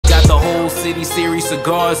the whole city, series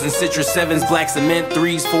cigars and citrus 7s, black cement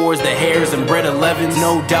 3s, 4s, the hairs and bread 11s.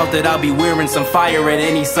 No doubt that I'll be wearing some fire at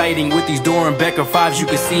any sighting. With these Dorenbecker 5s, you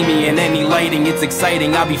can see me in any lighting. It's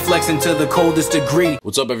exciting, I'll be flexing to the coldest degree.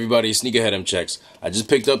 What's up, everybody? Sneakerhead M Checks. I just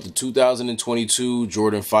picked up the 2022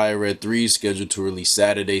 Jordan Fire Red 3s, scheduled to release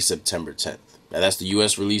Saturday, September 10th. Now, that's the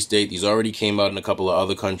US release date. These already came out in a couple of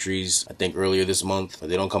other countries, I think earlier this month, but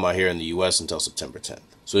they don't come out here in the US until September 10th.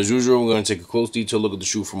 So as usual, we're going to take a close detailed look at the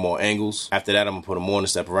shoe from all angles. After that, I'm going to put them on and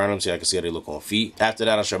step around them so I can see how they look on feet. After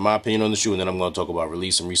that, I'll share my opinion on the shoe, and then I'm going to talk about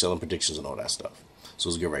release and reselling predictions and all that stuff. So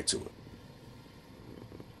let's get right to it.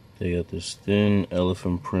 They got this thin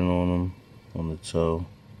elephant print on them, on the toe,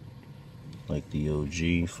 like the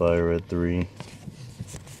OG Fire Red 3.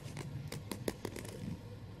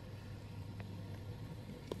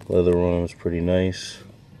 Leather on them is pretty nice.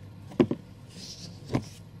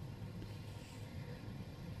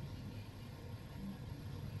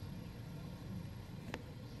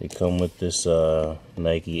 They come with this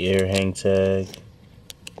Nike Air hang tag.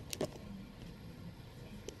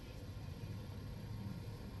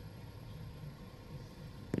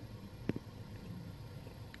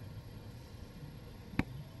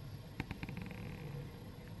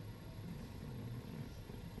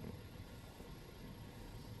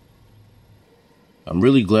 I'm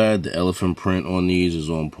really glad the elephant print on these is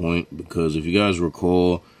on point, because if you guys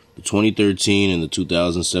recall, the 2013 and the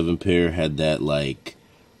 2007 pair had that like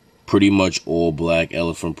pretty much all black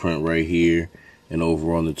elephant print right here and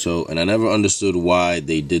over on the toe, and I never understood why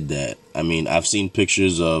they did that. I mean, I've seen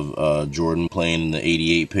pictures of Jordan playing in the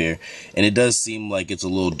 88 pair, and it does seem like it's a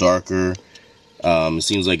little darker. It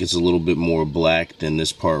seems like it's a little bit more black than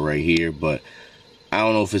this part right here, but I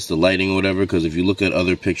don't know if it's the lighting or whatever, because if you look at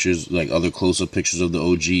other pictures, like other close-up pictures of the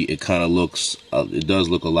OG, it kind of looks, it does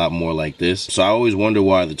look a lot more like this. So I always wonder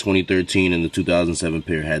why the 2013 and the 2007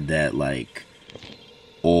 pair had that, like,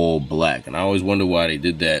 all black. And I always wonder why they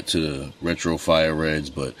did that to the retro Fire Reds,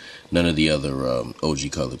 but none of the other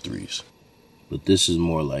OG color 3s. But this is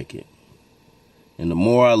more like it. And the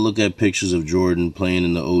more I look at pictures of Jordan playing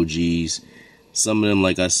in the OGs, some of them,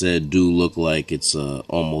 like I said, do look like it's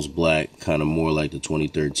almost black, kind of more like the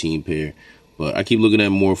 2013 pair. But I keep looking at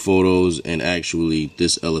more photos, and actually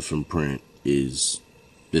this elephant print this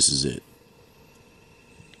is it.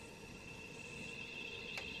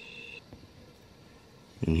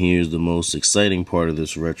 And here's the most exciting part of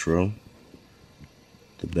this retro.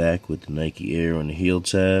 The back with the Nike Air on the heel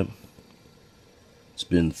tab. It's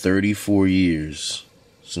been 34 years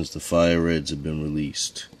since the Fire Reds have been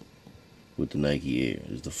released with the Nike Air.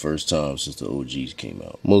 It's the first time since the OGs came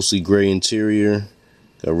out. Mostly gray interior.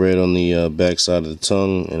 Got red on the back side of the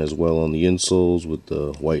tongue, and as well on the insoles with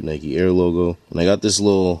the white Nike Air logo. And I got this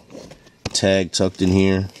little tag tucked in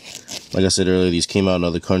here. Like I said earlier, these came out in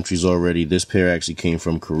other countries already. This pair actually came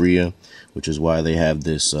from Korea, which is why they have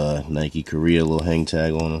this Nike Korea little hang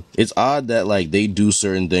tag on them. It's odd that like they do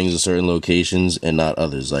certain things in certain locations and not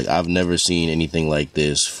others. Like I've never seen anything like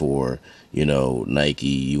this for, you know, Nike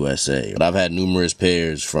USA. But I've had numerous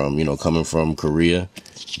pairs from, you know, coming from Korea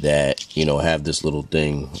that, you know, have this little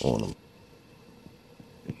thing on them.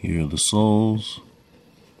 Here are the soles.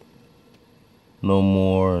 No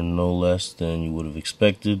more and no less than you would have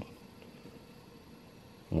expected.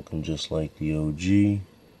 Looking just like the OG.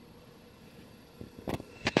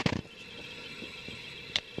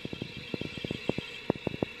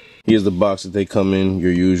 Here's the box that they come in,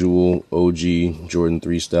 your usual OG Jordan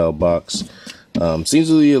 3 style box. Seems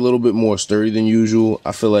to be a little bit more sturdy than usual.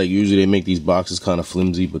 I feel like usually they make these boxes kind of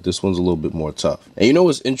flimsy, but this one's a little bit more tough. And you know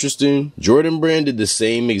what's interesting? Jordan Brand did the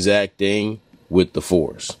same exact thing with the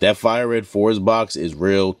 4s. That Fire Red 4s box is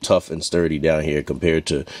real tough and sturdy down here compared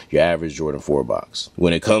to your average Jordan 4 box.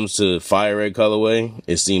 When it comes to Fire Red colorway,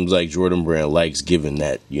 it seems like Jordan Brand likes giving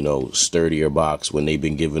that, you know, sturdier box when they've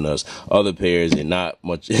been giving us other pairs and not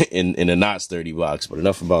much in a not sturdy box. But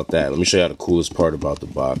enough about that. Let me show you the coolest part about the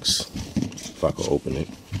box, if I could open it.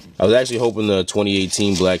 I was actually hoping the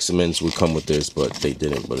 2018 black cements would come with this, but they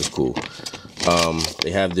didn't, but it's cool.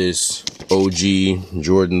 They have this OG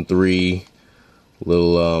Jordan 3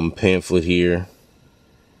 little pamphlet here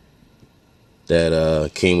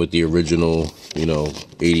that came with the original, you know,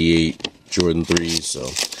 88 Jordan 3s. So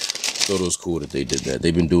I thought it was cool that they did that.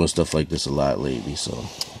 They've been doing stuff like this a lot lately, so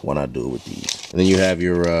why not do it with these? And then you have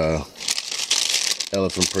your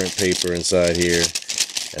elephant print paper inside here,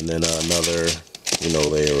 and then another, you know,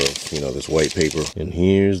 layer of, you know, this white paper. And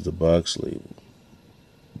here's the box label.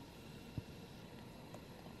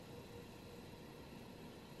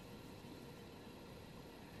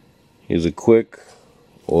 Here's a quick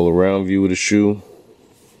all-around view of the shoe.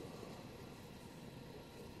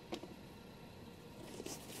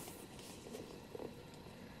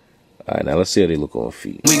 Alright, now let's see how they look on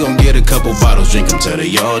feet. We gon' get a couple bottles, drink them till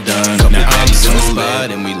they all done. Now I'm in the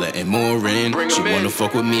spot and we letting more in. She wanna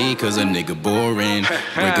fuck with me cause a nigga boring.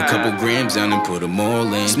 Break a couple grams down and put them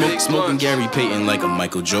all in. Smoking Gary Payton like a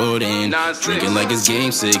Michael Jordan. Drinking like it's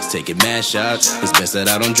game 6, taking mad shots. It's best that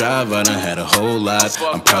I don't drive, I done had a whole lot.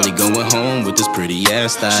 I'm probably going home with this pretty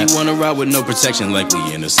ass thigh. She wanna ride with no protection like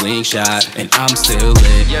we in a slingshot. And I'm still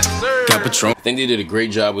lit. Yes, sir. Got Patron. I think they did a great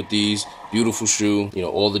job with these. Beautiful shoe, you know,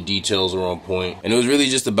 all the details are on point. And it was really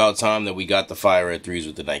just about time that we got the Fire Red 3s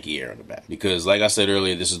with the Nike Air on the back. Because like I said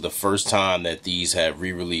earlier, this is the first time that these have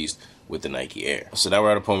re-released with the Nike Air. So now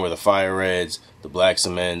we're at a point where the Fire Reds, the Black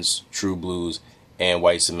Cements, True Blues, and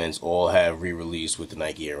White Cements all have re-released with the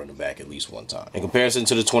Nike Air on the back at least one time. In comparison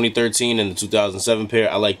to the 2013 and the 2007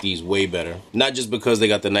 pair, I like these way better. Not just because they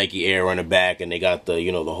got the Nike Air on the back and they got the,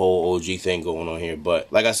 you know, the whole OG thing going on here,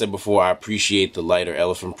 but like I said before, I appreciate the lighter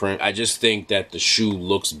elephant print. I just think that the shoe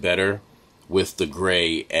looks better with the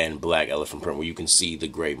gray and black elephant print where you can see the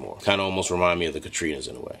gray more. Kind of almost remind me of the Katrinas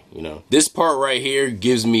in a way, you know? This part right here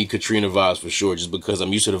gives me Katrina vibes for sure, just because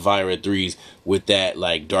I'm used to the Fire Red 3s with that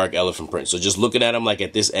like dark elephant print. So just looking at them like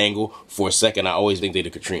at this angle for a second, I always think they're the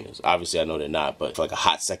Katrinas. Obviously I know they're not, but for like a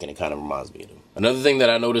hot second, it kind of reminds me of them. Another thing that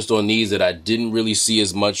I noticed on these that I didn't really see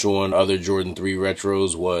as much on other Jordan 3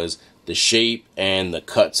 retros was the shape and the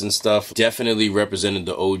cuts and stuff. Definitely represented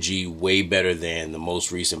the OG way better than the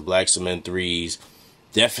most recent Black Cement 3s.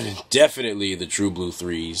 Definitely the True Blue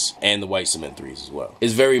 3s and the White Cement 3s as well.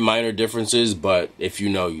 It's very minor differences, but if you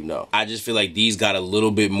know, you know. I just feel like these got a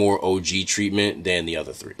little bit more OG treatment than the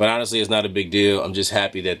other 3. But honestly, it's not a big deal. I'm just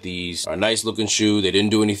happy that these are a nice looking shoe. They didn't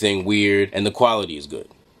do anything weird and the quality is good.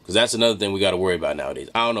 Because that's another thing we got to worry about nowadays.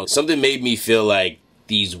 I don't know. Something made me feel like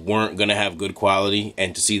these weren't gonna have good quality,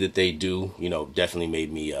 and to see that they do, you know, definitely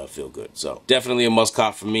made me feel good. So definitely a must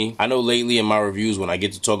cop for me. I know lately in my reviews when I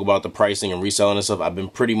get to talk about the pricing and reselling and stuff, I've been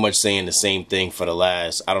pretty much saying the same thing for the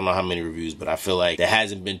last, I don't know how many reviews, but I feel like there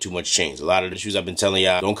hasn't been too much change. A lot of the shoes I've been telling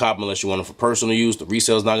y'all, don't cop them unless you want them for personal use. The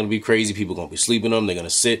resale is not gonna be crazy. People gonna be sleeping them. They're gonna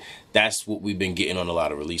sit. That's what we've been getting on a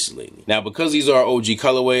lot of releases lately. Now, because these are OG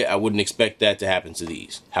colorway, I wouldn't expect that to happen to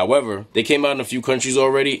these. However, they came out in a few countries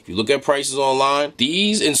already. If you look at prices online,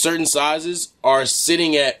 these in certain sizes are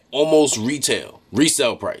sitting at almost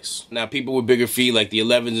resale price. Now, people with bigger feet like the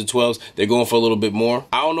 11s and 12s, they're going for a little bit more.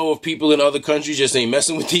 I don't know if people in other countries just ain't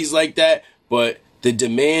messing with these like that, but the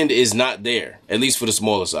demand is not there, at least for the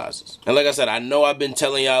smaller sizes. And like I said, I know I've been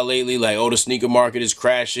telling y'all lately, like, oh, the sneaker market is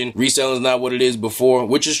crashing. Reselling is not what it is before,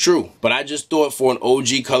 which is true. But I just thought for an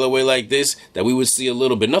OG colorway like this, that we would see a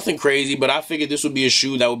little bit, nothing crazy, but I figured this would be a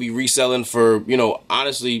shoe that would be reselling for, you know,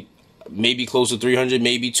 honestly, maybe close to 300,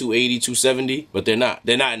 maybe 280, 270, but they're not.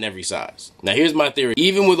 They're not in every size. Now, here's my theory.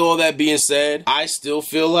 Even with all that being said, I still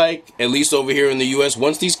feel like, at least over here in the US,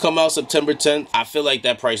 once these come out September 10th, I feel like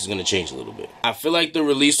that price is going to change a little bit. I feel like the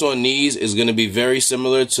release on these is going to be very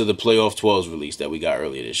similar to the Playoff 12s release that we got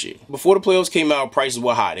earlier this year. Before the playoffs came out, prices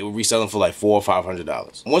were high. They were reselling for like $400 or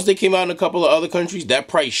 $500. Once they came out in a couple of other countries, that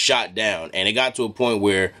price shot down, and it got to a point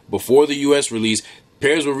where before the US release,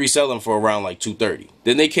 pairs were reselling for around like $230.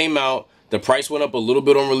 Then they came out, the price went up a little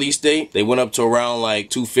bit on release date. They went up to around like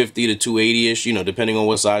 $250 to $280-ish, you know, depending on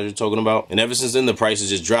what size you're talking about. And ever since then, the prices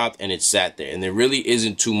just dropped and it sat there. And there really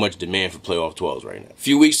isn't too much demand for Playoff 12s right now. A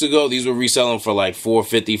few weeks ago, these were reselling for like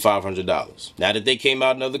 $450, $500. Now that they came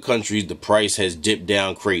out in other countries, the price has dipped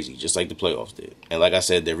down crazy, just like the Playoffs did. And like I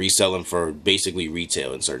said, they're reselling for basically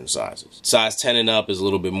retail in certain sizes. Size 10 and up is a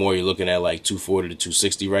little bit more. You're looking at like $240 to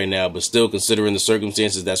 $260 right now, but still considering the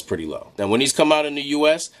circumstances, that's pretty low. Now, when these come out in the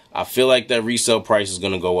US, I feel like that resale price is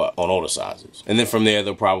going to go up on all the sizes. And then from there,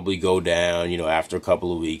 they'll probably go down, you know, after a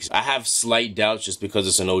couple of weeks. I have slight doubts just because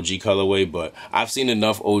it's an OG colorway, but I've seen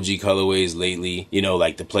enough OG colorways lately, you know,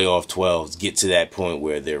 like the Playoff 12s, get to that point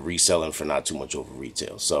where they're reselling for not too much over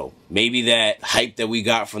retail. So maybe that hype that we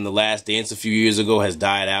got from the Last Dance a few years ago has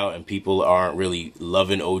died out and people aren't really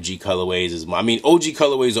loving OG colorways as much. I mean, OG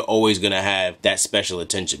colorways are always going to have that special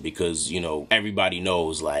attention because, you know, everybody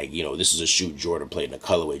knows, like, you know, this is a shoe Jordan played in a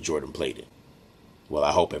colorway Jordan played it. Well,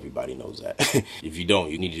 I hope everybody knows that. If you don't,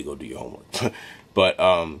 you need to go do your homework. But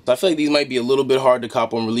I feel like these might be a little bit hard to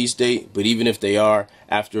cop on release date, but even if they are,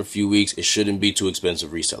 after a few weeks, it shouldn't be too expensive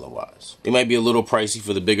reseller-wise. They might be a little pricey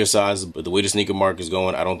for the bigger sizes, but the way the sneaker market is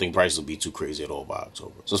going, I don't think prices will be too crazy at all by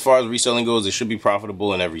October. So as far as reselling goes, they should be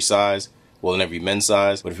profitable in every size. well, in every men's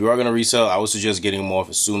size. But if you are going to resell, I would suggest getting them off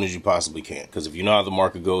as soon as you possibly can, because if you know how the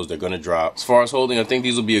market goes, they're going to drop. As far as holding, I think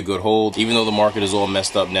these will be a good hold. Even though the market is all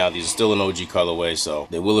messed up now, these are still an OG colorway, so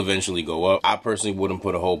they will eventually go up. I personally wouldn't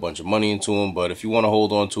put a whole bunch of money into them, but if you want to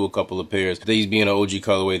hold on to a couple of pairs, these being an OG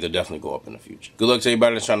colorway, they'll definitely go up in the future. Good luck to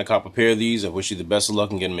everybody that's trying to cop a pair of these. I wish you the best of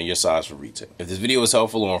luck in getting them in your size for retail. If this video was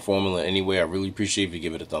helpful or informative in any way, I really appreciate if you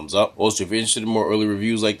give it a thumbs up. Also, if you're interested in more early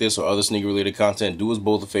reviews like this or other sneaker related content, do us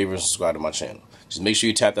both a favor and subscribe to my channel. Just make sure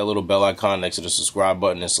you tap that little bell icon next to the subscribe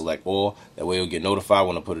button and select all. That way you'll get notified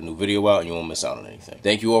when I put a new video out and you won't miss out on anything.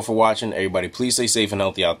 Thank you all for watching. Everybody please stay safe and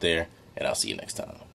healthy out there, and I'll see you next time.